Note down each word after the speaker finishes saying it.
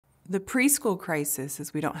The preschool crisis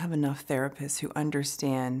is we don't have enough therapists who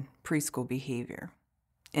understand preschool behavior.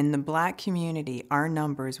 In the Black community, our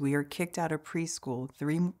numbers, we are kicked out of preschool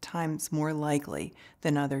 3 times more likely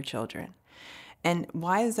than other children. And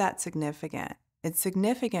why is that significant? It's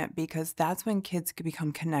significant because that's when kids could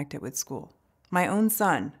become connected with school. My own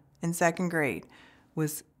son in 2nd grade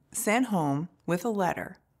was sent home with a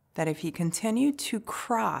letter that if he continued to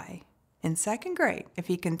cry in 2nd grade, if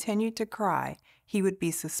he continued to cry, he would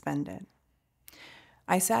be suspended.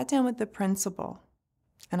 I sat down with the principal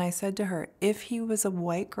and I said to her, if he was a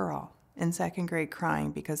white girl in 2nd grade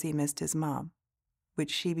crying because he missed his mom,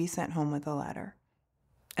 would she be sent home with a letter?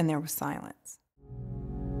 And there was silence.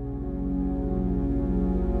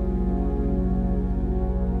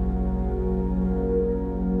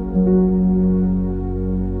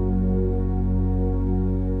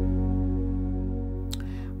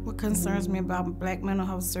 What concerns me about Black mental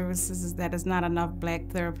health services is that there's not enough Black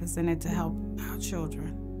therapists in it to help our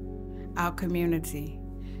children, our community,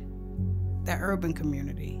 the urban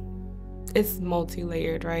community. It's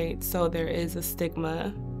multi-layered, right? So there is a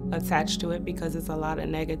stigma attached to it because it's a lot of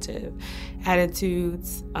negative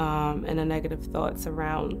attitudes and a negative thoughts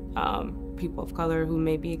around people of color who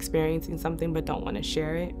may be experiencing something but don't want to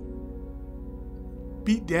share it.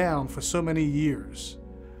 Beat down for so many years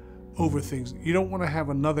over things. You don't want to have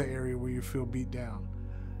another area where you feel beat down.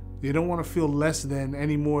 You don't want to feel less than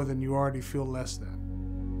any more than you already feel less than.